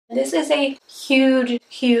This is a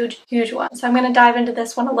huge one, so I'm going to dive into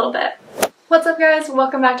this one a little bit. What's up guys,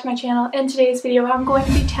 welcome back to my channel. In today's video I'm going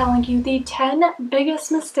to be telling you the 10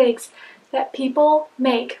 biggest mistakes that people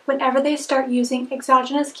make whenever they start using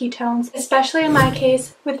exogenous ketones, especially in my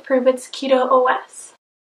case with Pruvit's Keto OS.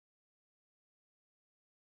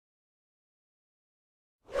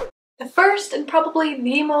 The first and probably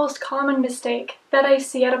the most common mistake that I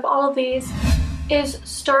see out of all of these is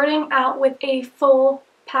starting out with a full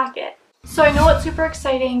packet. So I know it's super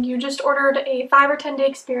exciting, you just ordered a 5 or 10 day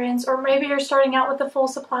experience, or maybe you're starting out with a full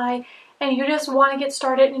supply and you just want to get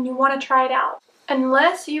started and you want to try it out.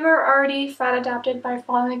 Unless you are already fat adapted by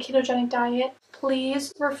following a ketogenic diet,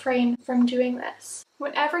 please refrain from doing this.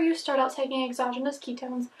 Whenever you start out taking exogenous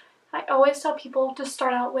ketones, I always tell people to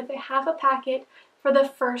start out with a half a packet for the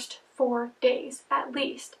first 4 days at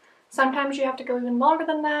least. Sometimes you have to go even longer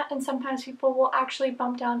than that, and sometimes people will actually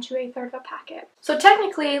bump down to a third of a packet. So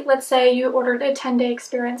technically, let's say you ordered a 10-day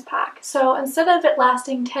experience pack. So instead of it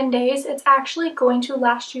lasting 10 days, it's actually going to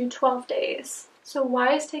last you 12 days. So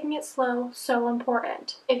why is taking it slow so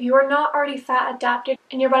important? If you are not already fat adapted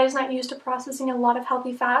and your body's not used to processing a lot of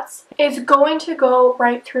healthy fats, it's going to go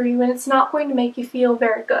right through you and it's not going to make you feel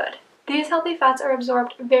very good. These healthy fats are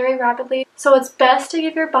absorbed very rapidly, so it's best to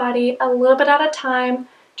give your body a little bit at a time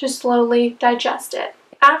to slowly digest it.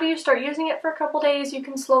 After you start using it for a couple days, you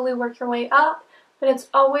can slowly work your way up, but it's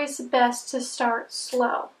always best to start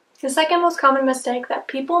slow. The second most common mistake that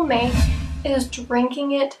people make is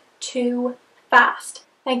drinking it too fast.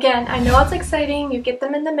 Again, I know it's exciting, you get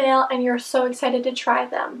them in the mail and you're so excited to try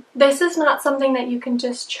them. This is not something that you can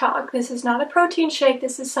just chug. This is not a protein shake.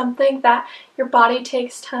 This is something that your body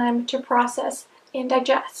takes time to process and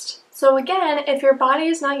digest. So again, if your body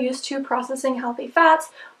is not used to processing healthy fats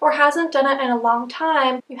or hasn't done it in a long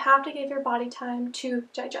time, you have to give your body time to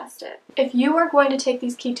digest it. If you are going to take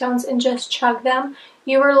these ketones and just chug them,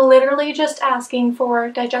 you are literally just asking for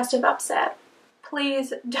digestive upset.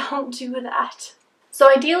 Please don't do that. So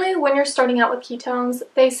ideally, when you're starting out with ketones,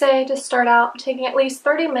 they say to start out taking at least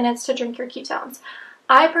 30 minutes to drink your ketones.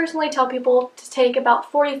 I personally tell people to take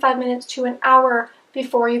about 45 minutes to an hour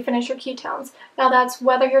before you finish your ketones. Now that's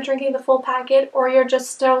whether you're drinking the full packet or you're just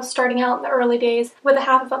still starting out in the early days with a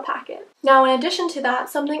half of a packet. Now in addition to that,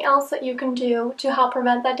 something else that you can do to help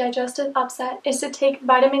prevent that digestive upset is to take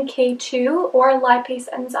vitamin K2 or a lipase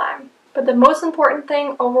enzyme. But the most important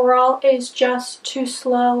thing overall is just to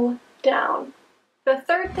slow down. The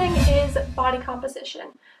third thing is body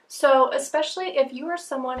composition. So especially if you are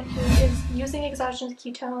someone who is using exogenous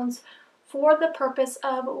ketones for the purpose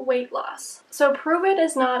of weight loss. So Pruvit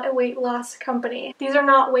is not a weight loss company. These are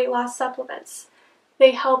not weight loss supplements.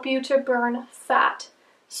 They help you to burn fat.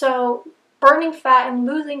 So burning fat and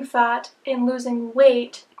losing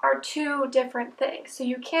weight are two different things. So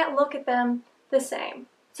you can't look at them the same.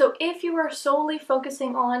 So if you are solely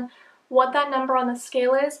focusing on what that number on the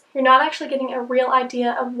scale is, you're not actually getting a real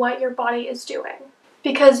idea of what your body is doing.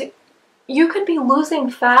 Because you could be losing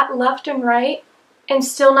fat left and right and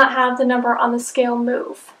still not have the number on the scale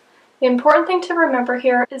move. The important thing to remember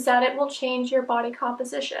here is that it will change your body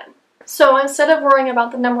composition. So instead of worrying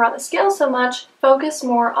about the number on the scale so much, focus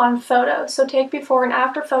more on photos. So take before and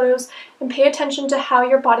after photos and pay attention to how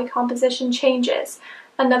your body composition changes.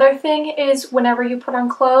 Another thing is whenever you put on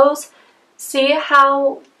clothes, see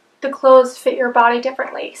how the clothes fit your body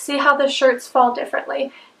differently. See how the shirts fall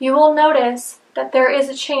differently. You will notice that there is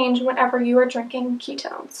a change whenever you are drinking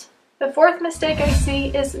ketones. The fourth mistake I see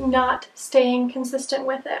is not staying consistent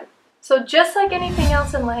with it. So just like anything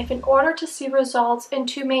else in life, in order to see results and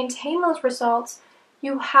to maintain those results,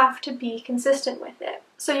 you have to be consistent with it.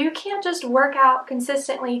 So you can't just work out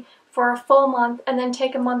consistently for a full month and then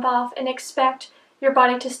take a month off and expect your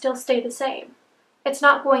body to still stay the same. It's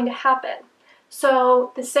not going to happen.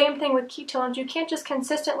 So the same thing with ketones, you can't just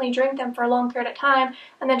consistently drink them for a long period of time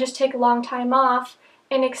and then just take a long time off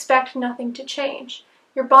and expect nothing to change.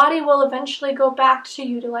 Your body will eventually go back to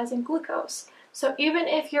utilizing glucose. So even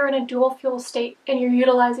if you're in a dual fuel state and you're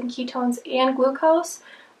utilizing ketones and glucose,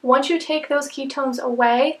 once you take those ketones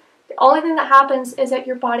away, the only thing that happens is that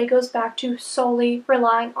your body goes back to solely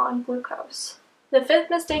relying on glucose. The fifth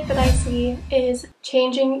mistake that I see is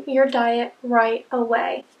changing your diet right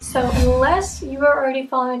away. So unless you are already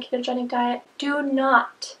following a ketogenic diet, do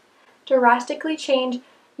not drastically change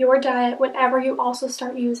your diet whenever you also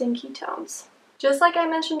start using ketones. Just like I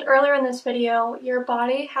mentioned earlier in this video, your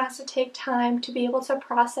body has to take time to be able to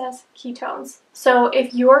process ketones. So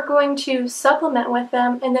if you're going to supplement with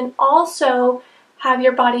them and then also have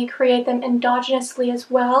your body create them endogenously as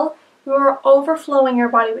well, you are overflowing your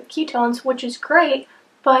body with ketones, which is great,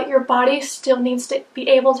 but your body still needs to be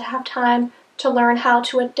able to have time to learn how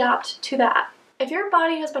to adapt to that. If your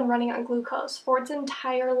body has been running on glucose for its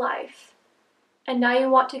entire life, and now you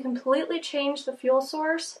want to completely change the fuel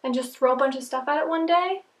source and just throw a bunch of stuff at it one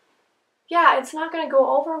day, yeah, it's not going to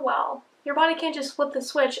go over well. Your body can't just flip the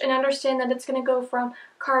switch and understand that it's going to go from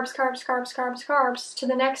carbs, carbs, carbs, carbs, carbs to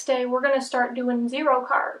the next day we're going to start doing 0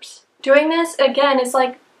 carbs. Doing this, again, is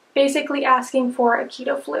like basically asking for a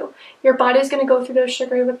keto flu. Your body's going to go through those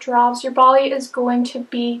sugary withdrawals. Your body is going to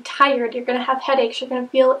be tired. You're going to have headaches. You're going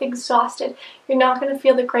to feel exhausted. You're not going to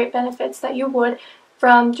feel the great benefits that you would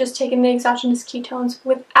from just taking the exogenous ketones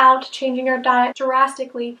without changing your diet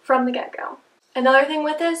drastically from the get-go. Another thing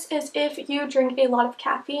with this is if you drink a lot of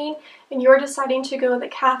caffeine and you're deciding to go the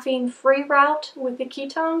caffeine-free route with the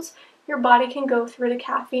ketones, your body can go through the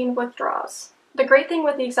caffeine withdrawals. The great thing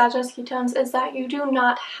with the exogenous ketones is that you do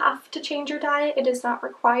not have to change your diet. It is not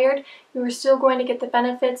required. You are still going to get the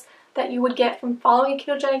benefits that you would get from following a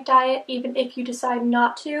ketogenic diet, even if you decide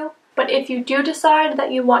not to. But if you do decide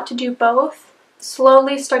that you want to do both,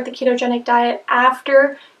 slowly start the ketogenic diet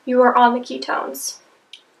after you are on the ketones.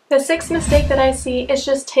 The 6th mistake that I see is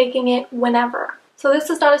just taking it whenever. So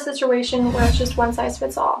this is not a situation where it's just one size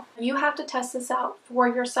fits all. You have to test this out for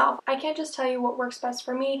yourself. I can't just tell you what works best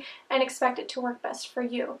for me and expect it to work best for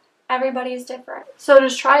you. Everybody is different. So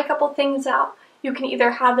just try a couple things out. You can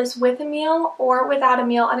either have this with a meal or without a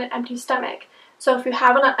meal on an empty stomach. So if you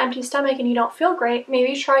have it on an empty stomach and you don't feel great,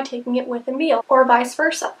 maybe try taking it with a meal or vice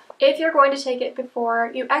versa. If you're going to take it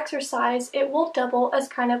before you exercise, it will double as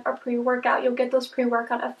kind of a pre-workout. You'll get those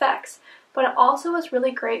pre-workout effects. But it also is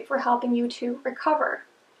really great for helping you to recover.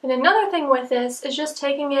 And another thing with this is just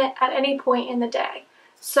taking it at any point in the day.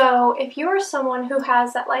 So if you are someone who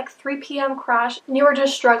has that like 3 p.m. crash and you are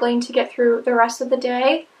just struggling to get through the rest of the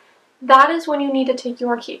day, that is when you need to take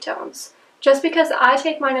your ketones. Just because I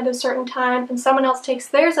take mine at a certain time and someone else takes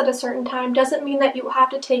theirs at a certain time doesn't mean that you have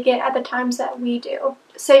to take it at the times that we do.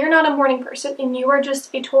 Say you're not a morning person and you are just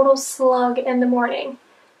a total slug in the morning.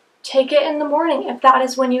 Take it in the morning if that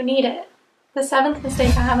is when you need it. The 7th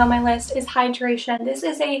mistake I have on my list is hydration. This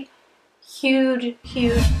is a huge,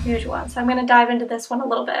 huge, huge one, so I'm going to dive into this one a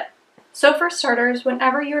little bit. So for starters,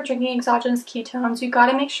 whenever you're drinking exogenous ketones, you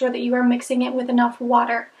got to make sure that you are mixing it with enough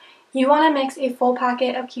water. You want to mix a full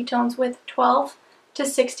packet of ketones with 12 to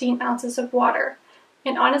 16 ounces of water.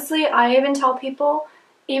 And honestly, I even tell people,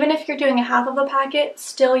 even if you're doing a half of a packet,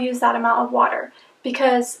 still use that amount of water.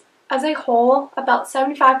 Because as a whole, about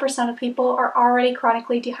 75% of people are already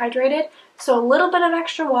chronically dehydrated, so a little bit of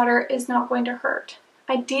extra water is not going to hurt.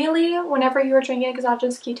 Ideally, whenever you are drinking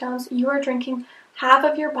exogenous ketones, you are drinking half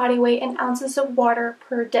of your body weight in ounces of water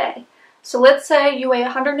per day. So let's say you weigh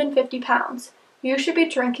 150 pounds. You should be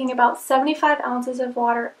drinking about 75 ounces of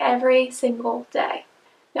water every single day.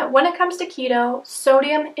 Now, when it comes to keto,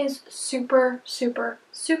 sodium is super, super,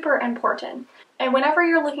 super important. And whenever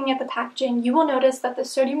you're looking at the packaging, you will notice that the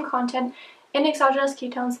sodium content in exogenous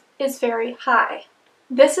ketones is very high.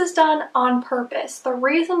 This is done on purpose. The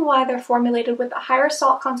reason why they're formulated with a higher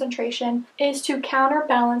salt concentration is to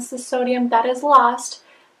counterbalance the sodium that is lost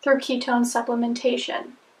through ketone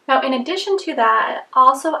supplementation. Now, in addition to that, it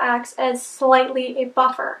also acts as slightly a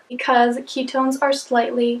buffer because ketones are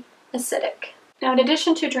slightly acidic. Now, in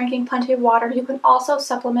addition to drinking plenty of water, you can also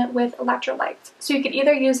supplement with electrolytes. So you could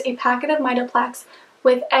either use a packet of Mitoplex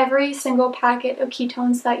with every single packet of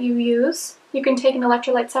ketones that you use. You can take an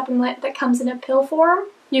electrolyte supplement that comes in a pill form.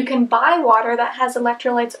 You can buy water that has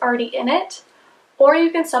electrolytes already in it. Or you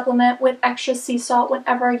can supplement with extra sea salt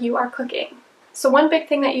whenever you are cooking. So one big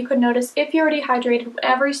thing that you could notice if you're dehydrated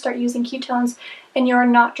whenever you start using ketones and you're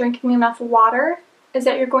not drinking enough water is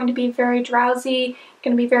that you're going to be very drowsy,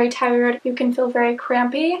 going to be very tired, you can feel very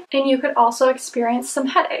crampy, and you could also experience some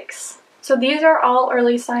headaches. So these are all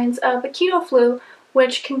early signs of a keto flu,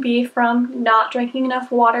 which can be from not drinking enough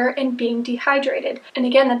water and being dehydrated. And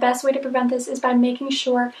again, the best way to prevent this is by making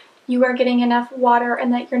sure you are getting enough water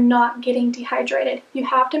and that you're not getting dehydrated. You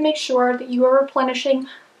have to make sure that you are replenishing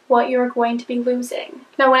what you're going to be losing.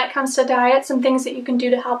 Now, when it comes to diet, some things that you can do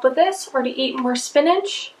to help with this are to eat more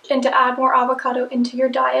spinach and to add more avocado into your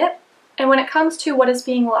diet. And when it comes to what is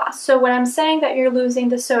being lost, so when I'm saying that you're losing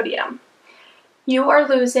the sodium, you are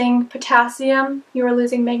losing potassium, you are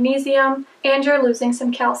losing magnesium, and you're losing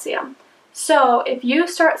some calcium. So if you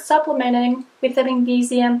start supplementing with the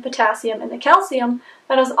magnesium, potassium, and the calcium,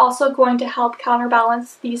 that is also going to help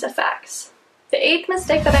counterbalance these effects. The 8th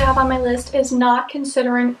mistake that I have on my list is not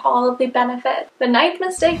considering all of the benefits. The 9th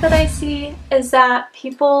mistake that I see is that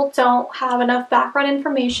people don't have enough background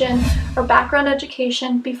information or background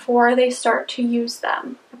education before they start to use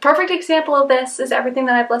them. perfect example of this is everything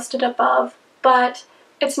that I've listed above, but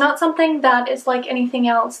it's not something that is like anything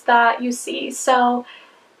else that you see. So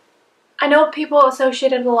I know people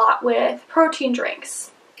associate it a lot with protein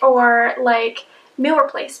drinks or like meal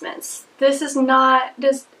replacements. This doesn't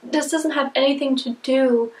have anything to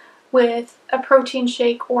do with a protein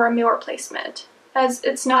shake or a meal replacement, as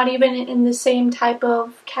it's not even in the same type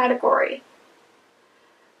of category.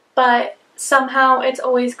 But somehow it's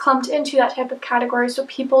always clumped into that type of category, so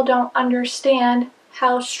people don't understand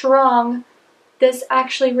how strong this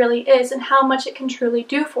actually really is and how much it can truly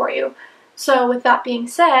do for you. So with that being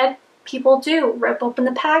said, people do rip open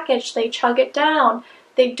the package, they chug it down,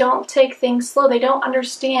 they don't take things slow, they don't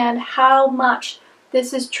understand how much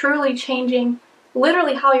this is truly changing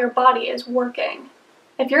literally how your body is working.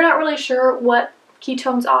 If you're not really sure what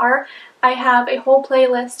ketones are, I have a whole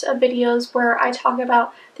playlist of videos where I talk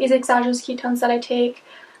about these exogenous ketones that I take.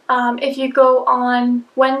 If you go on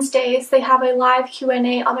Wednesdays, they have a live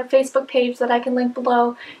Q&A on their Facebook page that I can link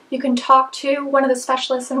below. You can talk to one of the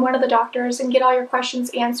specialists and one of the doctors and get all your questions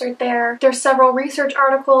answered there. There's several research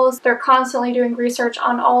articles. They're constantly doing research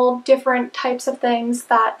on all different types of things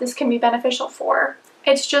that this can be beneficial for.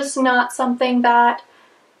 It's just not something that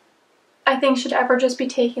I think should ever just be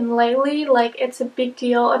taken lightly. Like, it's a big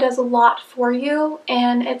deal. It does a lot for you,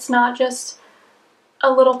 and it's not just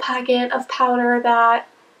a little packet of powder that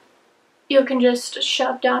you can just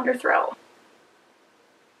shove down your throat.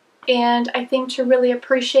 And I think to really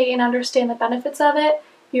appreciate and understand the benefits of it,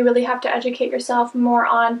 you really have to educate yourself more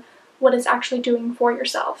on what it's actually doing for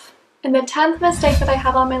yourself. And the 10th mistake that I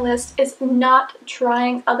have on my list is not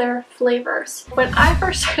trying other flavors. When I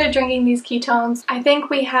first started drinking these ketones, I think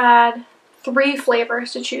we had 3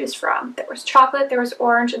 flavors to choose from. There was chocolate, there was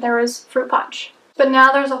orange, and there was fruit punch. But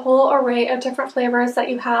now there's a whole array of different flavors that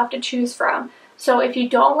you have to choose from. So if you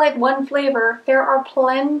don't like one flavor, there are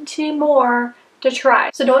plenty more to try.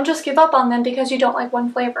 So don't just give up on them because you don't like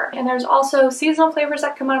one flavor. And there's also seasonal flavors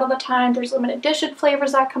that come out all the time. There's limited edition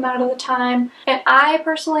flavors that come out all the time. And I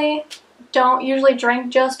personally don't usually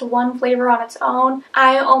drink just one flavor on its own.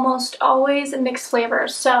 I almost always mix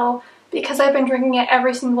flavors. So because I've been drinking it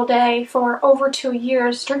every single day for over 2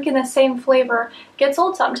 years, drinking the same flavor gets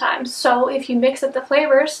old sometimes. So if you mix up the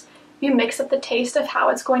flavors, you mix up the taste of how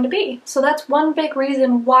it's going to be. So that's one big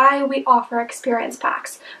reason why we offer experience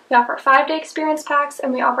packs. We offer 5-day experience packs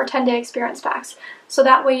and we offer 10-day experience packs. So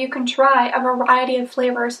that way you can try a variety of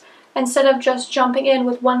flavors instead of just jumping in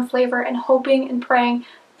with one flavor and hoping and praying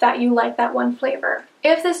that you like that one flavor.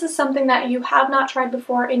 If this is something that you have not tried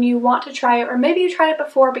before and you want to try it, or maybe you tried it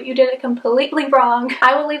before but you did it completely wrong,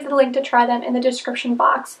 I will leave the link to try them in the description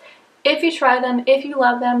box. If you try them, if you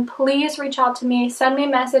love them, please reach out to me, send me a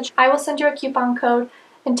message. I will send you a coupon code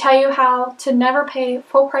and tell you how to never pay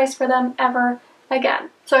full price for them ever again.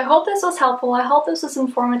 So I hope this was helpful. I hope this was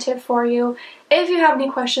informative for you. If you have any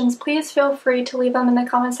questions, please feel free to leave them in the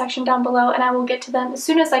comment section down below and I will get to them as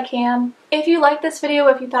soon as I can. If you liked this video,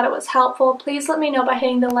 if you thought it was helpful, please let me know by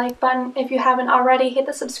hitting the like button. If you haven't already, hit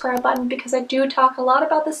the subscribe button because I do talk a lot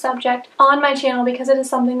about this subject on my channel because it is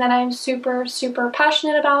something that I'm super, super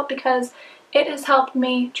passionate about because it has helped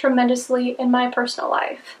me tremendously in my personal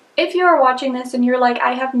life. If you are watching this and you're like,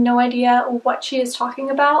 I have no idea what she is talking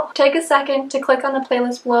about, take a second to click on the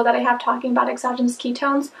playlist below that I have talking about exogenous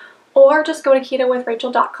ketones, or just go to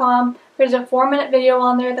ketowithrachel.com. There's a 4-minute video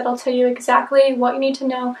on there that'll tell you exactly what you need to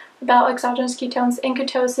know about exogenous ketones and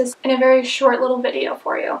ketosis in a very short little video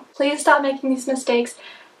for you. Please stop making these mistakes,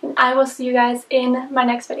 and I will see you guys in my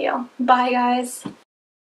next video. Bye, guys.